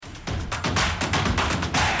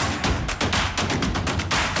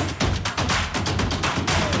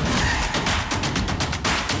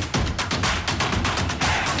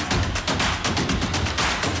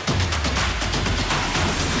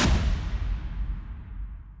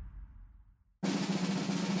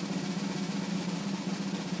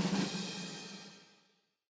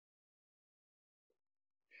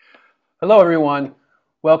Hello, everyone.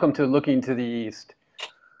 Welcome to Looking to the East,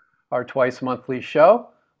 our twice monthly show,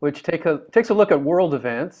 which takes a look at world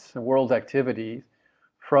events and world activities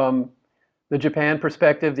from the Japan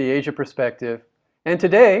perspective, the Asia perspective. And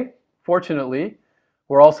today, fortunately,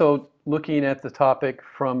 we're also looking at the topic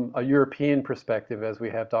from a European perspective as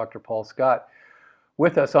we have Dr. Paul Scott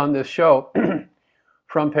with us on this show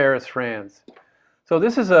from Paris, France. So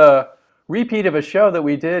this is a repeat of a show that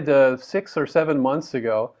we did 6 or 7 months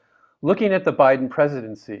ago, looking at the Biden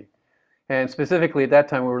presidency. And specifically at that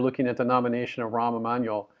time, we were looking at the nomination of Rahm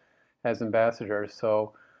Emanuel as ambassador.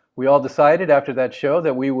 So we all decided after that show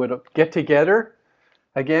that we would get together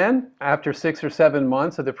again after 6 or 7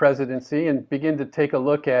 months of the presidency and begin to take a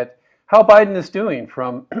look at how Biden is doing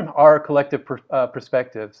from our collective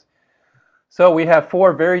perspectives. So we have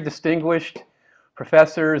four very distinguished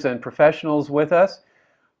professors and professionals with us.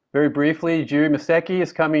 Very briefly, Jiri Maseki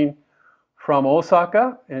is coming from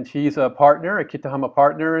Osaka, and he's a partner at Kitahama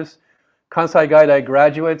Partners, Kansai Gaidai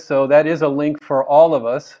graduate, so that is a link for all of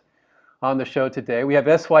us on the show today. We have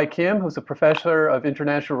S.Y. Kim, who's a professor of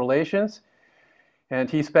international relations, and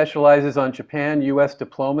he specializes on Japan-U.S.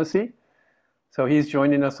 diplomacy. So he's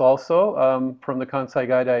joining us also from the Kansai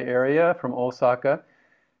Gaidai area, from Osaka.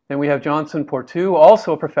 Then we have Johnson Portu,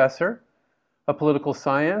 also a professor of political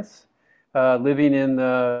science, living in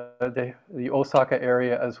the Osaka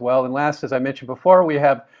area as well. And last, as I mentioned before, we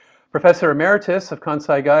have Professor Emeritus of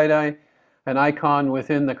Kansai Gaidai, an icon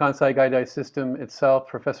within the Kansai Gaidai system itself,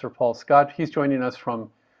 Professor Paul Scott. He's joining us from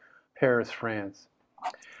Paris, France.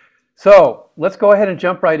 So let's go ahead and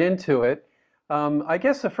jump right into it. I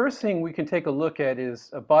guess the first thing we can take a look at is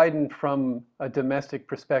Biden from a domestic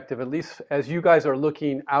perspective, at least as you guys are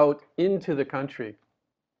looking out into the country.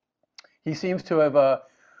 He seems to have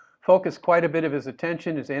focused quite a bit of his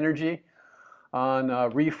attention, his energy on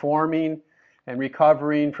reforming and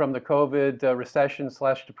recovering from the COVID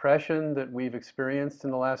recession/depression that we've experienced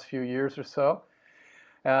in the last few years or so.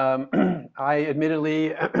 I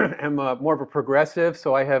admittedly am more of a progressive,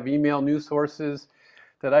 so I have email news sources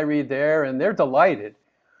that I read there, and they're delighted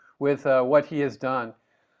with what he has done.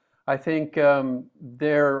 I think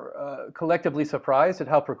they're collectively surprised at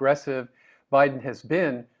how progressive Biden has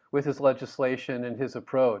been with his legislation and his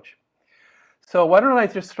approach. So why don't I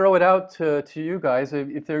just throw it out to you guys,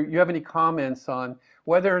 if you have any comments on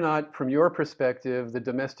whether or not, from your perspective, the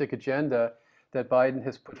domestic agenda that Biden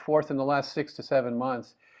has put forth in the last 6 to 7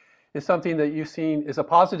 months is something that you've seen is a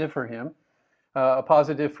positive for him, a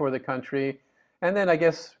positive for the country, and then I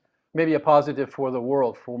guess maybe a positive for the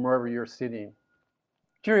world from wherever you're sitting.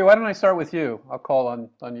 Jiri, why don't I start with you? I'll call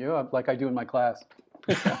on you like I do in my class.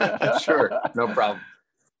 Sure, no problem.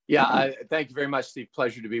 Yeah, thank you very much, Steve.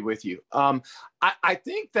 Pleasure to be with you. I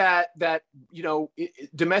think that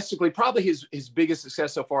domestically, probably his biggest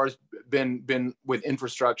success so far has been with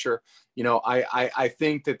infrastructure. I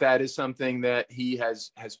think that is something that he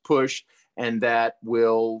has pushed, and that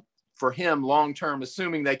will, for him, long term,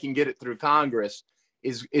 assuming they can get it through Congress,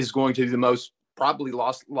 is going to be the most probably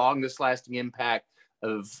longest lasting impact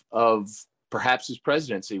of perhaps his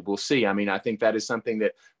presidency. We'll see. I mean, I think that is something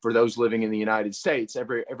that for those living in the United States,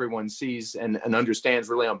 everyone sees and understands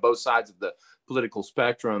really on both sides of the political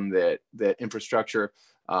spectrum that infrastructure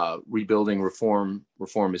rebuilding reform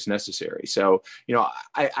is necessary. So,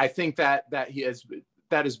 I think that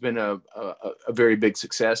has been a very big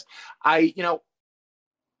success.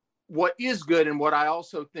 What is good, and what I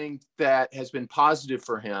also think that has been positive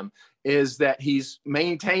for him, is that he's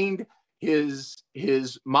maintained his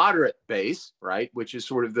moderate base, right, which is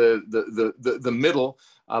sort of the middle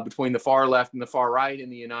between the far left and the far right in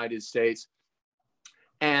the United States,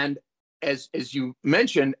 and as you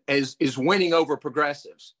mentioned, is winning over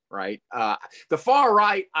progressives, right? The far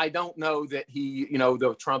right, I don't know that he,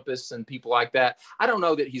 the Trumpists and people like that, I don't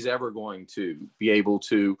know that he's ever going to be able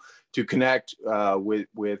to connect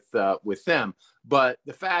with them. But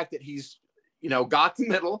the fact that he's got the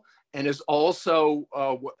middle and is also,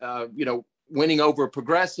 winning over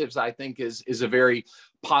progressives, I think is a very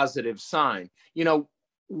positive sign.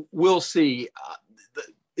 We'll see.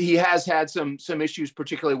 He has had some issues,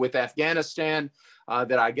 particularly with Afghanistan,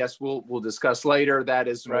 that I guess we'll discuss later. That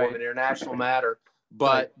is more of an international matter,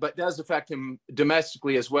 but does affect him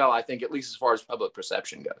domestically as well, I think, at least as far as public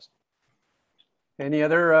perception goes. Any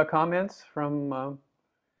other comments from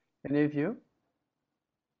any of you?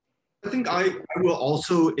 I think I will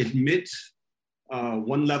also admit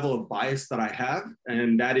one level of bias that I have,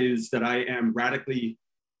 and that is that I am radically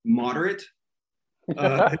moderate.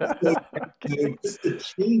 So just the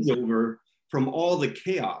changeover from all the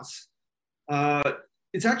chaos,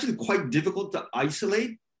 it's actually quite difficult to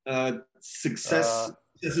isolate success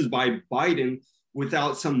successes by Biden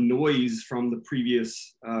without some noise from the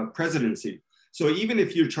previous presidency. So even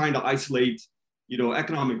if you're trying to isolate,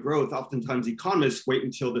 economic growth, oftentimes economists wait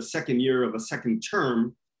until the second year of a second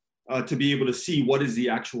term to be able to see what is the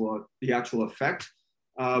actual effect.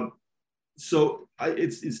 So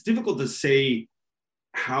it's difficult to say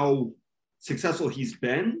how successful he's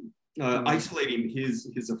been isolating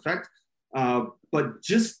his effect, but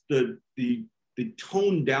just the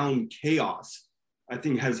toned down chaos, I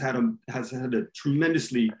think, has had a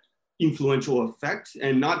tremendously influential effect,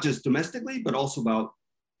 and not just domestically, but also about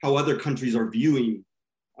how other countries are viewing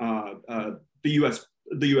the U.S.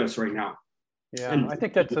 right now. Yeah, And I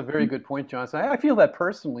think that's a very good point, Johnson. I feel that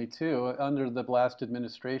personally too. Under the last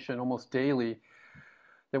administration, almost daily,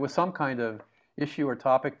 there was some kind of issue or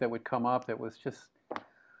topic that would come up that was just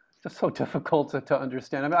so difficult to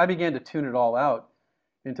understand. I mean, I began to tune it all out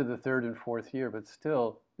into the third and fourth year, but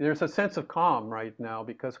still, there's a sense of calm right now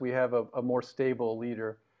because we have a more stable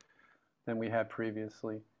leader than we had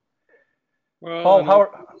previously. Well, Paul,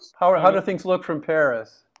 how do things look from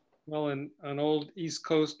Paris? Well, an old East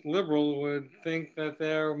Coast liberal would think that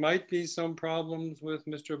there might be some problems with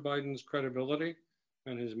Mr. Biden's credibility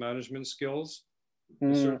and his management skills.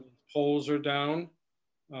 Certain polls are down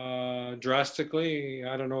drastically.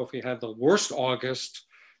 I don't know if he had the worst August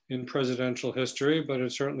in presidential history, but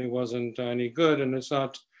it certainly wasn't any good, and it's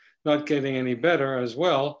not getting any better as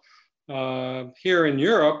well. Here in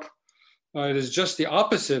Europe, it is just the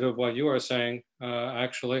opposite of what you are saying,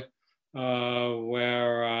 actually.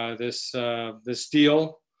 Where this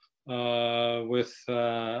deal with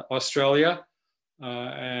Australia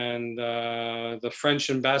and the French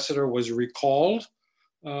ambassador was recalled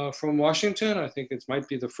from Washington. I think it might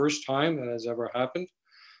be the first time that has ever happened.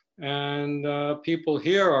 And people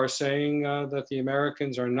here are saying that the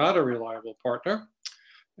Americans are not a reliable partner,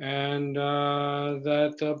 and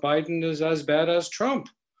that Biden is as bad as Trump.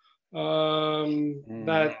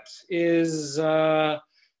 That is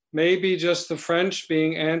maybe just the French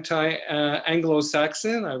being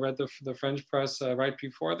anti-Anglo-Saxon. I read the French press right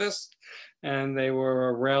before this, and they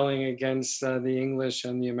were railing against the English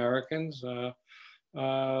and the Americans.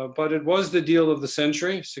 But it was the deal of the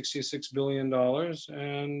century, $66 billion.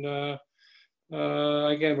 And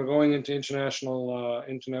again, we're going into international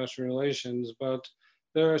relations, but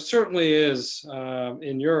there certainly is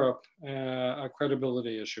in Europe a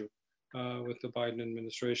credibility issue with the Biden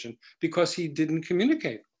administration because he didn't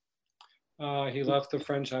communicate. He left the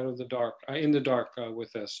French out of the dark, in the dark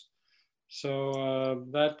with this. So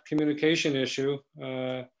that communication issue,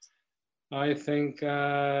 I think,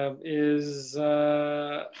 is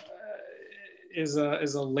a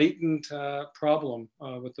latent problem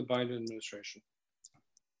with the Biden administration.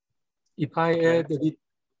 If I add a bit,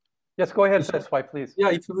 yes, go ahead, Seswai, please. Yeah,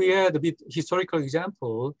 if we add a bit historical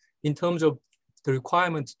example in terms of the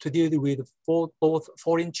requirements to deal with both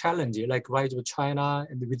foreign challenges like rise of China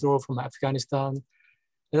and the withdrawal from Afghanistan,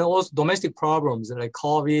 and also domestic problems like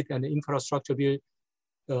COVID and the infrastructure bill.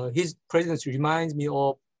 His presidency reminds me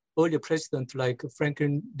of earlier presidents like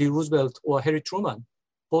Franklin D. Roosevelt or Harry Truman,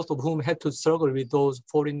 both of whom had to struggle with those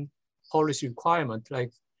foreign policy requirements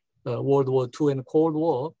like World War II and Cold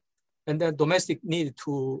War, and then domestic need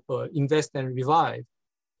to invest and revive.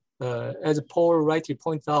 As Paul rightly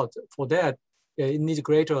pointed out, for that, it needs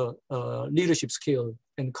greater leadership skill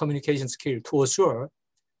and communication skill to assure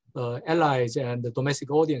allies and the domestic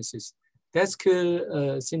audiences. That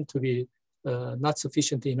skill seems to be not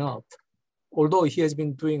sufficient enough, although he has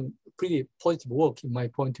been doing pretty positive work in my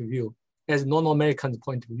point of view, as non-American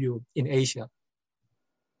point of view in Asia.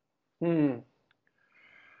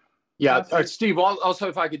 Yeah, Steve, also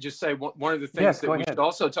if I could just say one of the things that we should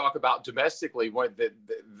also talk about domestically,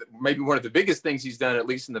 maybe one of the biggest things he's done, at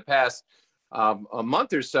least in the past a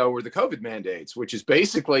month or so, were the COVID mandates, which is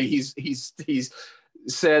basically he's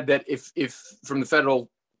said that if from the federal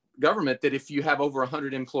government that if you have over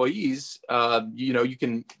 100 employees, you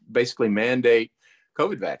can basically mandate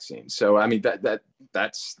COVID vaccines. So I mean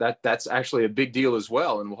that's actually a big deal as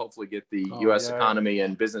well, and will hopefully get the U.S. economy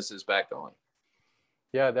and businesses back going.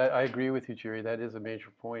 Yeah, I agree with you, Jerry. That is a major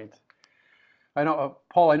point. I know,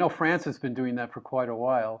 Paul, I know France has been doing that for quite a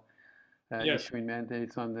while, issuing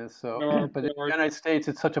mandates on this. So, but in the United States,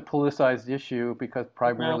 it's such a politicized issue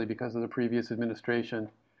primarily because of the previous administration.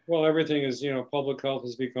 Well, everything is, public health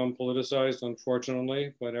has become politicized,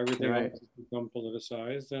 unfortunately, but everything else has become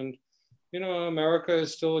politicized. And, America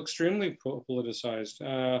is still extremely politicized.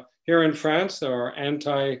 Here in France, there are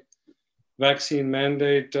anti-vaccine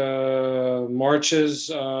mandate marches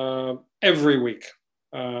every week.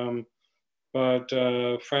 But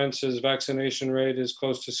France's vaccination rate is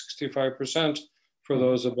close to 65% for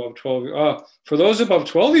those above 12. For those above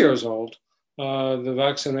 12 years old, the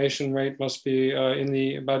vaccination rate must be in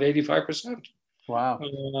the about 85%. Wow.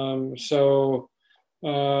 So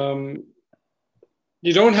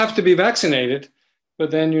you don't have to be vaccinated,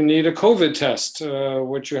 but then you need a COVID test,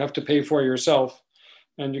 which you have to pay for yourself.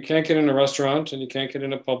 And you can't get in a restaurant and you can't get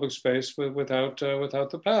in a public space without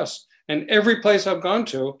the pass. And every place I've gone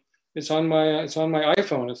to, it's on my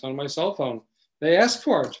iPhone, it's on my cell phone. They ask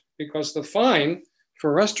for it because the fine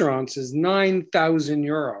for restaurants is 9,000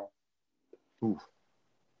 euro. Ooh.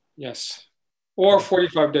 Yes, or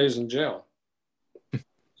 45 days in jail.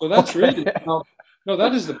 So that's really, no,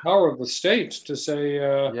 that is the power of the state to say,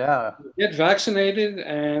 Yeah. get vaccinated,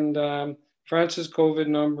 and France's COVID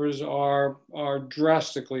numbers are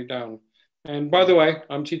drastically down. And by the way,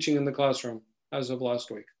 I'm teaching in the classroom as of last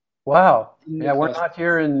week. Wow. In the Yeah, we're classroom. not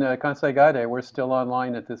here in Kansai Gaide. We're still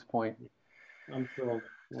online at this point. I'm thrilled.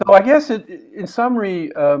 So I guess in summary,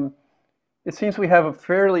 it seems we have a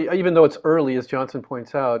fairly, even though it's early, as Johnson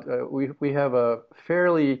points out, we have a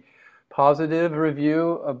fairly positive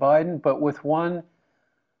review of Biden, but with one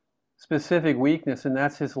specific weakness, and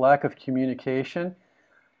that's his lack of communication.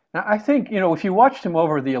 Now, I think, if you watched him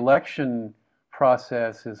over the election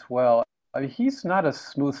process as well, I mean, he's not a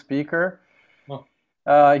smooth speaker. Oh.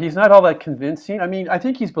 He's not all that convincing. I mean, I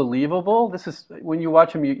think he's believable. This is, when you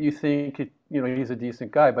watch him, you think, he's a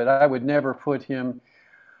decent guy, but I would never put him,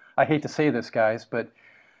 I hate to say this, guys, but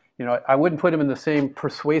I wouldn't put him in the same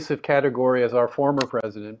persuasive category as our former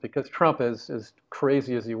president, because Trump, as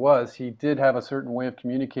crazy as he was, he did have a certain way of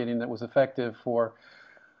communicating that was effective for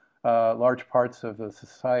large parts of the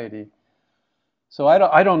society. So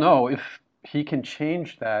I don't know if he can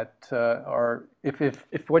change that, or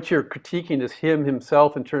if what you're critiquing is him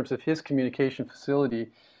himself in terms of his communication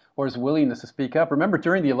facility or his willingness to speak up. Remember,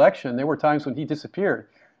 during the election, there were times when he disappeared,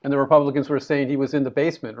 and the Republicans were saying he was in the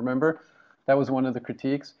basement. Remember? That was one of the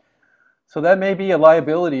critiques. So that may be a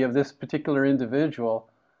liability of this particular individual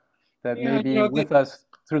that may be with us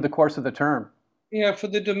through the course of the term. Yeah, for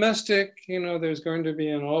the domestic, there's going to be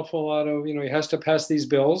an awful lot of, he has to pass these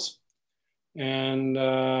bills, and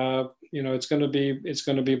it's going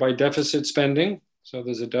to be by deficit spending. So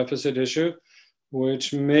there's a deficit issue,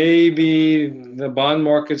 which maybe the bond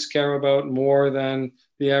markets care about more than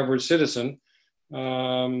the average citizen,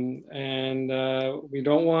 and we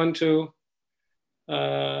don't want to.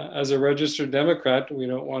 As a registered Democrat, we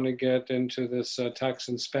don't want to get into this tax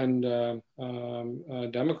and spend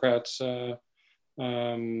Democrats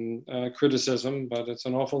criticism, but it's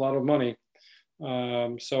an awful lot of money.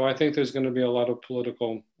 So I think there's going to be a lot of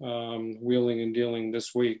political wheeling and dealing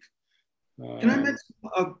this week. Can I mention?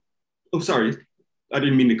 Sorry, I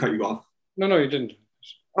didn't mean to cut you off. No, you didn't.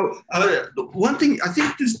 One thing, I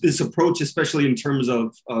think this approach, especially in terms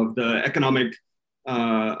of the economic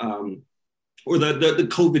or the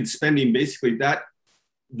COVID spending, basically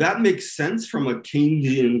that makes sense from a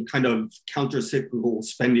Keynesian kind of counter-cyclical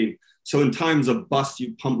spending. So in times of bust,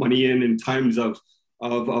 you pump money in times of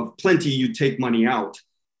plenty, you take money out.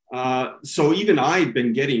 So even I've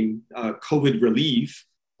been getting COVID relief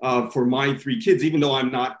for my 3 kids, even though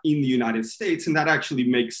I'm not in the United States. And that actually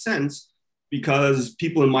makes sense because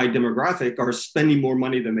people in my demographic are spending more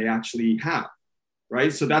money than they actually have,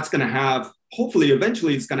 right? So that's going to have, hopefully,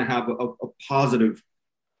 eventually it's going to have a positive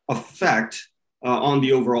effect on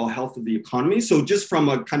the overall health of the economy. So just from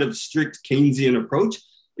a kind of strict Keynesian approach,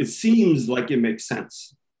 it seems like it makes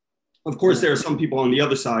sense. Of course, there are some people on the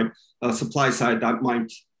other side, supply side, that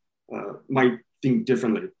might think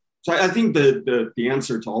differently. So I think the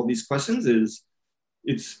answer to all these questions is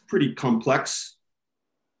it's pretty complex.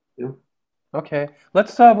 Okay,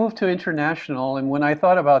 let's move to international. And when I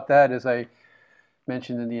thought about that, as I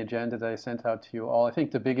mentioned in the agenda that I sent out to you all, I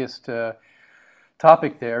think the biggest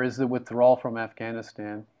topic there is the withdrawal from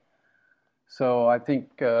Afghanistan. So I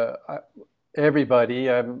think everybody,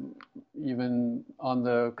 even on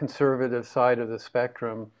the conservative side of the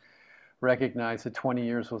spectrum, recognized that 20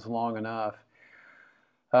 years was long enough.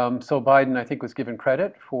 So Biden, I think, was given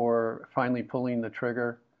credit for finally pulling the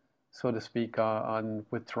trigger, so to speak, on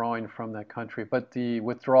withdrawing from that country. But the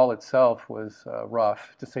withdrawal itself was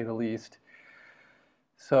rough, to say the least.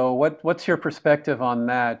 So what's your perspective on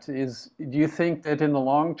that? Do you think that in the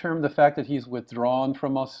long term, the fact that he's withdrawn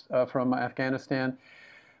from Afghanistan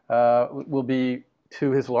will be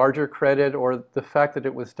to his larger credit, or the fact that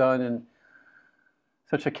it was done in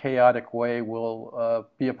such a chaotic way will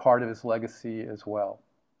be a part of his legacy as well?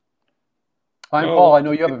 Paul, I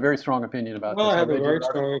know you have a very strong opinion about this. I have a very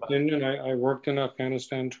strong opinion. I worked in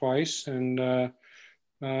Afghanistan twice, and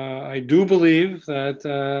I do believe that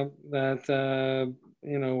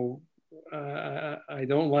I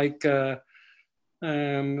don't like.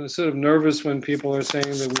 I'm sort of nervous when people are saying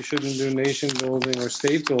that we shouldn't do nation building or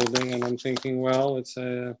state building, and I'm thinking, well, it's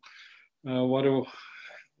what do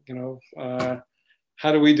you know?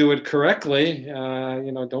 How do we do it correctly?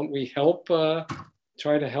 Don't we help?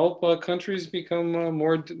 Try to help countries become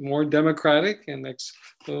more democratic, and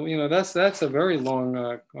so that's a very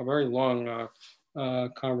long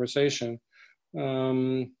conversation.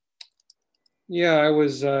 Yeah, I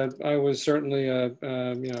was certainly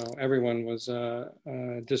everyone was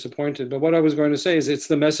disappointed. But what I was going to say is it's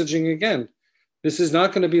the messaging again. This is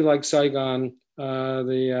not going to be like Saigon.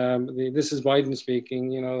 This is Biden speaking.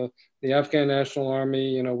 The Afghan National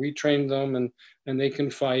Army. We trained them, and they can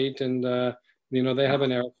fight, and they have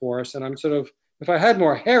an air force. And I'm sort of, if I had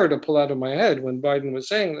more hair to pull out of my head when Biden was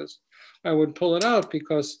saying this, I would pull it out,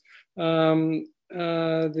 because the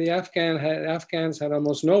Afghans had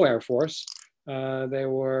almost no air force. They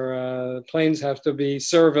were planes have to be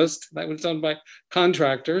serviced. That was done by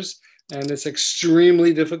contractors, and it's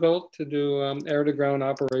extremely difficult to do air-to-ground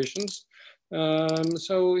operations.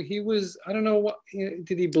 So he was, I don't know what,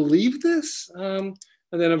 did he believe this? And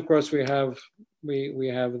then of course we have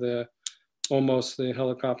the almost the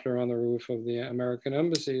helicopter on the roof of the American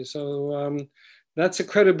embassy. So that's a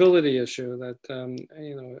credibility issue that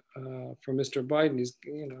for Mr. Biden, he's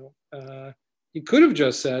he could have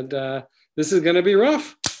just said this is going to be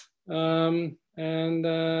rough, but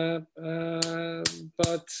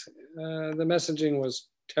the messaging was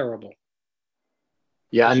terrible.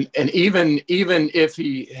 Yeah, and even if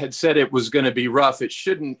he had said it was going to be rough, it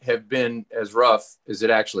shouldn't have been as rough as it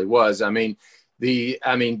actually was. I mean,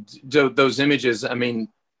 those images. I mean,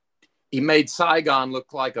 he made Saigon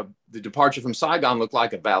look like the departure from Saigon looked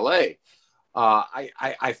like a ballet.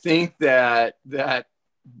 I think that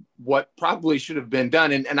what probably should have been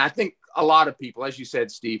done, and I think a lot of people, as you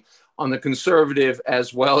said, Steve, on the conservative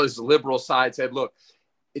as well as the liberal side said, look,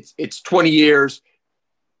 it's 20 years,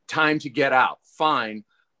 time to get out. Fine.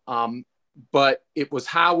 But it was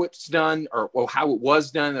how it's done or how it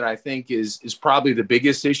was done that I think is probably the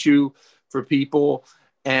biggest issue for people.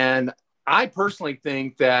 And I personally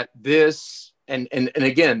think that this, and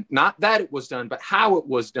again, not that it was done, but how it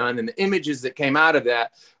was done and the images that came out of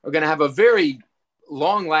that are going to have a very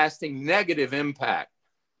long-lasting negative impact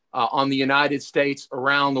on the United States,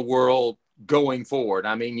 around the world going forward.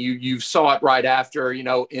 I mean, you saw it right after,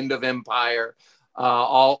 end of empire,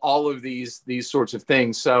 all of these sorts of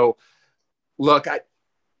things. So, look,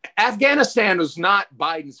 Afghanistan was not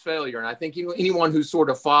Biden's failure, and I think anyone who sort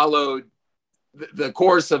of followed the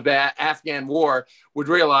course of that Afghan war would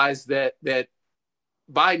realize that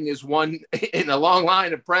Biden is one in a long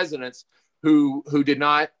line of presidents who did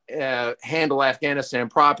not handle Afghanistan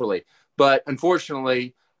properly. But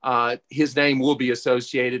unfortunately, his name will be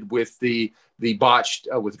associated with the botched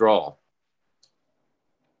withdrawal.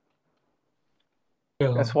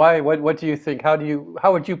 That's why. What do you think? How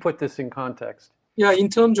would you put this in context? Yeah, in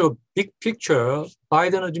terms of big picture,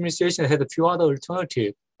 Biden administration had a few other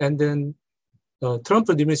alternatives, and then Trump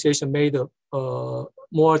administration made a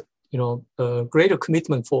more greater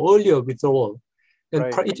commitment for earlier withdrawal. And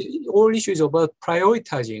right. All issues about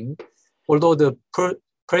prioritizing, although the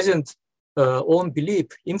president's own belief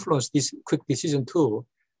influenced this quick decision too.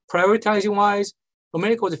 Prioritizing wise,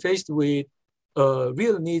 America was faced with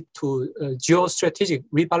real need to geostrategic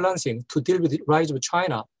rebalancing to deal with the rise of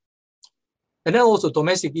China. And then also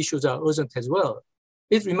domestic issues are urgent as well.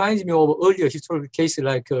 It reminds me of earlier historical cases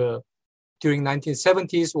like during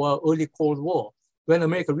 1970s or early Cold War, when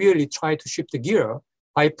America really tried to shift the gear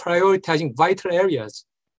by prioritizing vital areas,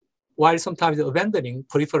 while sometimes abandoning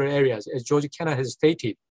peripheral areas, as George Kennan has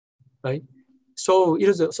stated, right? So it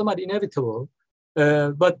is somewhat inevitable,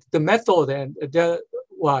 but the method and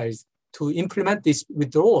wise to implement this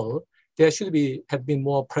withdrawal, there should have been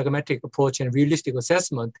more pragmatic approach and realistic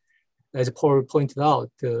assessment, as Paul pointed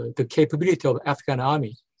out, the capability of Afghan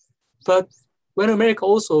army. But when America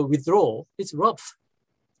also withdraw, it's rough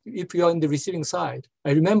if you are in the receiving side.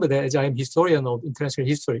 I remember that, as I am historian of international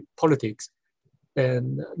history, politics,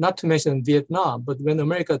 and not to mention Vietnam, but when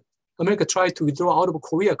America tried to withdraw out of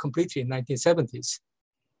Korea completely in 1970s,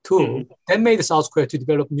 too, then made South Korea to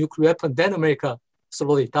develop nuclear weapon, then America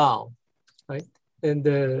slowed it down, right? And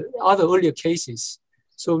other earlier cases.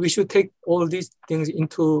 So we should take all these things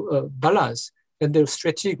into balance, and the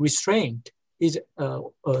strategic restraint is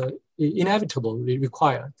inevitably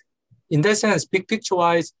required. In that sense, big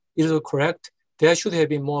picture-wise, it is correct. There should have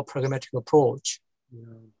been more pragmatic approach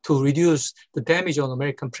to reduce the damage on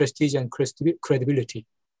American prestige and credibility.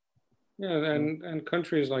 Yeah, and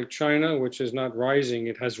countries like China, which is not rising,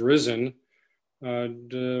 it has risen. How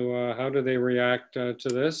do they react to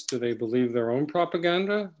this? Do they believe their own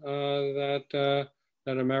propaganda that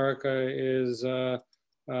America is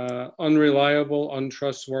unreliable,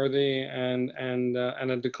 untrustworthy, and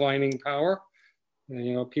a declining power?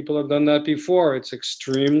 You know, people have done that before. It's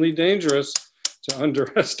extremely dangerous to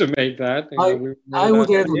underestimate that. I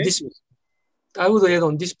would add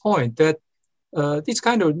on this point that this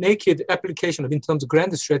kind of naked application of in terms of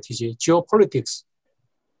grand strategy, geopolitics,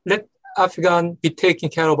 let Afghan be taking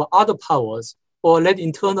care of other powers, or let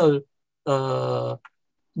internal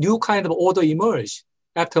new kind of order emerge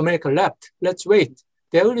after America left. Let's wait.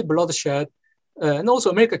 There will be bloodshed. And also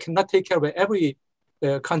America cannot take care of every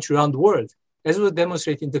country around the world, as was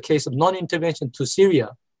demonstrated in the case of non-intervention to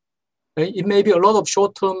Syria. It may be a lot of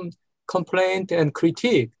short-term complaint and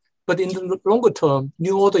critique, but in the longer term,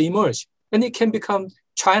 new order emerge. And it can become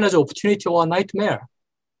China's opportunity or a nightmare.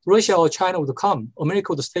 Russia or China would come,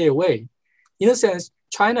 America would stay away. In a sense,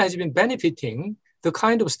 China has been benefiting the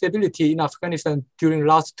kind of stability in Afghanistan during the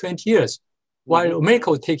last 20 years, while America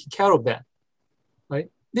was taking care of that, right?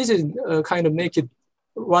 This is kind of make it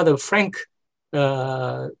rather frank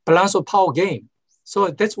balance of power game. So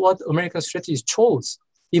that's what American strategies chose,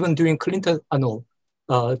 even during Trump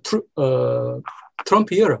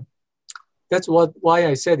era. That's why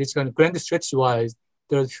I said it's kind of grand strategy-wise,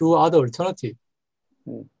 there are few other alternatives.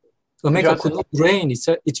 America could not drain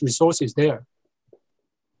its resources there.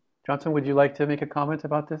 Johnson, would you like to make a comment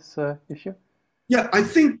about this issue? Yeah, I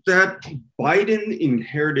think that President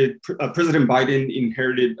Biden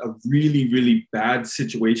inherited a really, really bad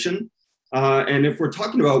situation. And if we're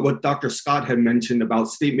talking about what Dr. Scott had mentioned about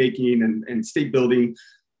state making and state building,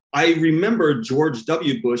 I remember George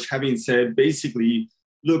W. Bush having said, basically,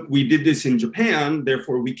 look, we did this in Japan,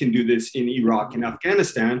 therefore we can do this in Iraq and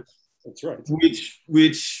Afghanistan. That's right.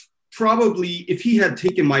 Which probably, if he had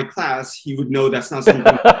taken my class, he would know that's not something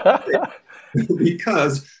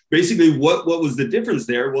because basically what was the difference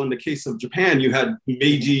there? Well, in the case of Japan, you had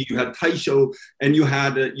Meiji, you had Taisho, and you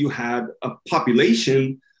had a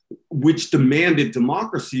population which demanded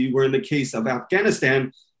democracy, where in the case of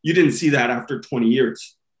Afghanistan, you didn't see that after 20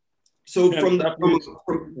 years. So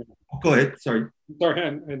go ahead, sorry.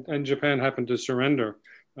 And Japan happened to surrender.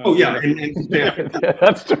 And Japan. Yeah,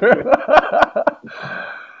 that's true.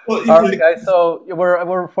 Well, all right, guys. So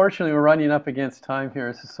we're fortunately we're running up against time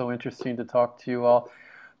here. This is so interesting to talk to you all.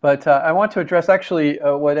 But I want to address actually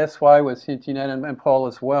what SY was hinting at, and Paul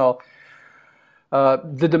as well.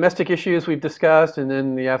 The domestic issues we've discussed, and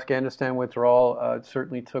then the Afghanistan withdrawal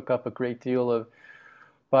certainly took up a great deal of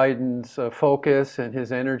Biden's focus and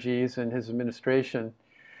his energies and his administration.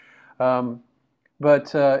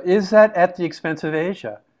 But is that at the expense of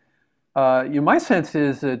Asia? My sense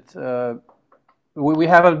is that we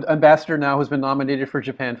have an ambassador now who's been nominated for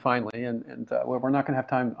Japan finally, and we're not going to have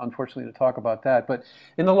time, unfortunately, to talk about that. But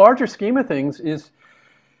in the larger scheme of things, is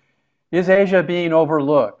Asia being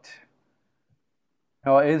overlooked?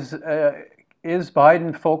 Is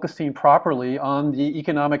Biden focusing properly on the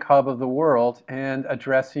economic hub of the world and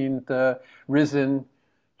addressing the risen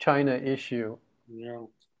China issue? Yeah.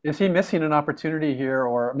 Is he missing an opportunity here,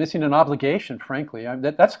 or missing an obligation, frankly?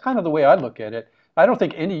 That's kind of the way I look at it. I don't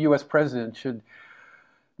think any U.S. president should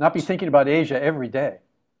not be thinking about Asia every day.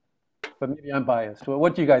 But maybe I'm biased.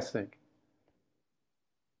 What do you guys think?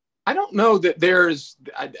 I don't know that there's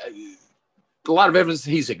a lot of evidence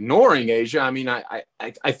that he's ignoring Asia. I mean, I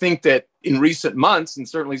think that in recent months, and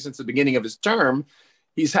certainly since the beginning of his term,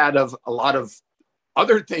 he's had a lot of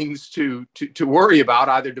other things to worry about,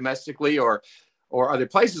 either domestically or other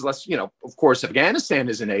places. Less, of course, Afghanistan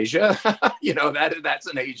is in Asia. That's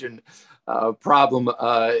an Asian problem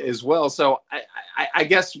as well. So I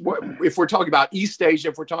guess if we're talking about East Asia,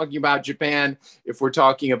 if we're talking about Japan, if we're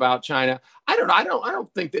talking about China, I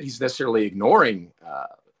don't think that he's necessarily ignoring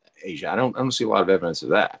Asia. I don't see a lot of evidence of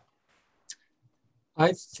that.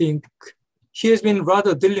 I think he has been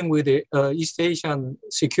rather dealing with the East Asian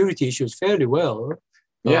security issues fairly well.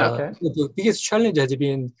 Yeah. Okay. The biggest challenge has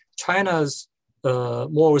been China's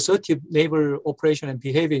more assertive naval operation and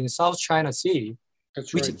behavior in South China Sea,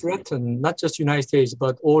 which threaten not just United States,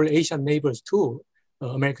 but all Asian neighbors too,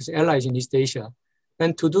 America's allies in East Asia.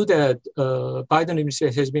 And to do that, Biden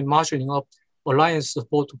administration has been marshalling up alliance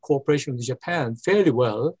support to cooperation with Japan fairly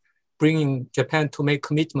well, bringing Japan to make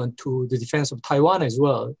commitment to the defense of Taiwan as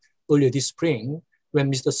well earlier this spring, when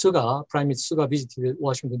Prime Minister Suga visited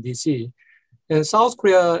Washington, D.C. And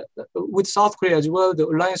with South Korea as well, the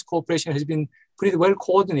alliance cooperation has been pretty well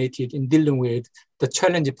coordinated in dealing with the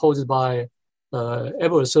challenge posed by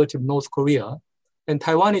ever assertive North Korea. And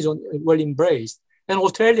Taiwan is well embraced. And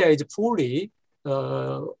Australia is fully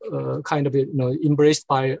kind of embraced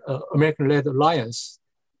by American-led alliance.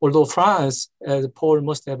 Although France, as Paul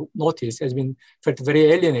must have noticed, has been felt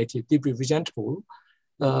very alienated, deeply resentful.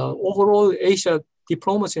 Overall, Asia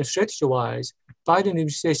diplomacy and strategy-wise, Biden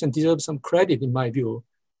administration deserves some credit, in my view,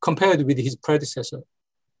 compared with his predecessor.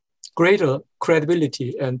 Greater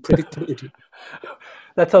credibility and predictability.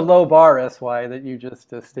 That's a low bar, SY, that you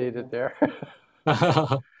just stated there.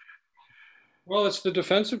 Well, it's the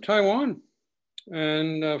defense of Taiwan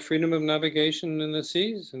and freedom of navigation in the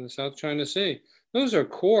seas, in the South China Sea. Those are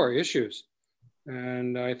core issues.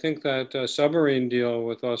 And I think that submarine deal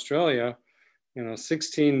with Australia,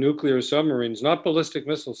 16 nuclear submarines, not ballistic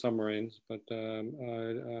missile submarines, but they're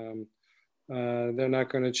not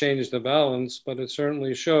going to change the balance, but it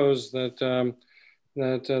certainly shows that the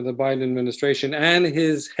Biden administration and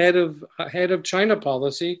his head of China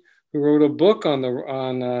policy, who wrote a book on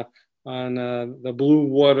the blue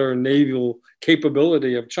water naval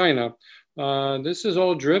capability of China. This is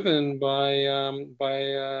all driven by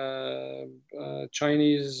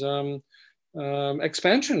Chinese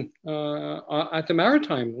expansion at the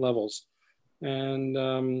maritime levels, and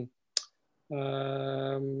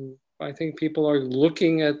I think people are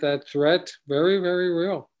looking at that threat very, very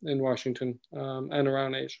real in Washington and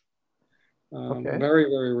around Asia. Okay. Very,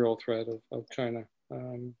 very real threat of China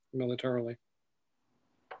militarily.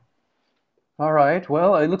 All right.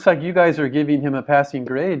 Well, it looks like you guys are giving him a passing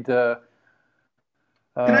grade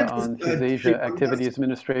on his Asia Activities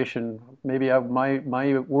Administration. Maybe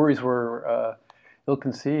my worries were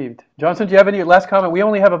ill-conceived. Johnson, do you have any last comment? We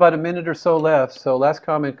only have about a minute or so left, so last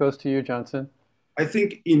comment goes to you, Johnson. I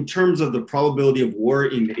think in terms of the probability of war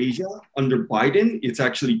in Asia under Biden, it's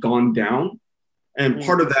actually gone down. And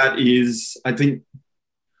part of that is, I think,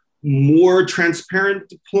 more transparent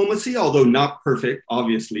diplomacy, although not perfect,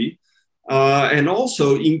 obviously, and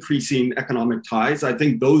also increasing economic ties. I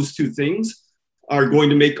think those two things are going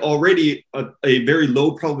to make already a very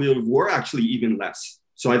low probability of war actually even less.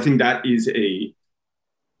 So I think that is a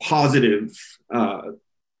positive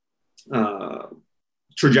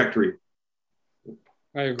trajectory.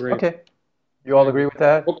 I agree. Okay. You all agree with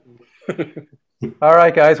that? All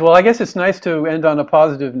right, guys. Well, I guess it's nice to end on a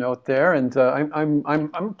positive note there, and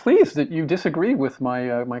I'm pleased that you disagree with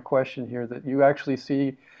my question here. That you actually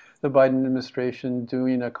see the Biden administration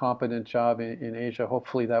doing a competent job in Asia.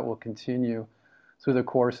 Hopefully, that will continue through the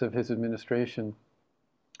course of his administration.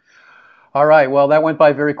 All right. Well, that went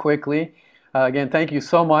by very quickly. Again, thank you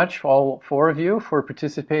so much, all four of you, for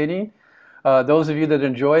participating. Those of you that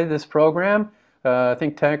enjoy this program.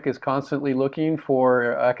 Think Tech is constantly looking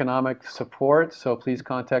for economic support, so please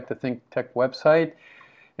contact the Think Tech website,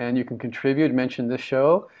 and you can contribute, mention this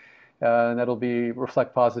show, and that'll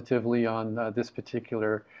reflect positively on this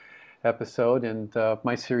particular episode and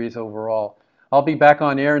my series overall. I'll be back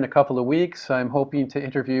on air in a couple of weeks. I'm hoping to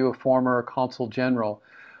interview a former Consul General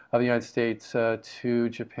of the United States to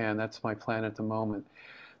Japan. That's my plan at the moment.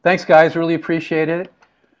 Thanks, guys. Really appreciate it.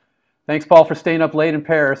 Thanks, Paul, for staying up late in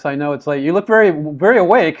Paris. I know it's late. You look very, very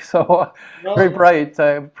awake, so very bright.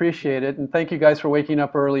 I appreciate it. And thank you guys for waking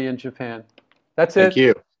up early in Japan. That's it. Thank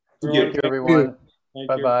you. Thank you, everyone.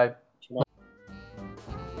 Bye-bye.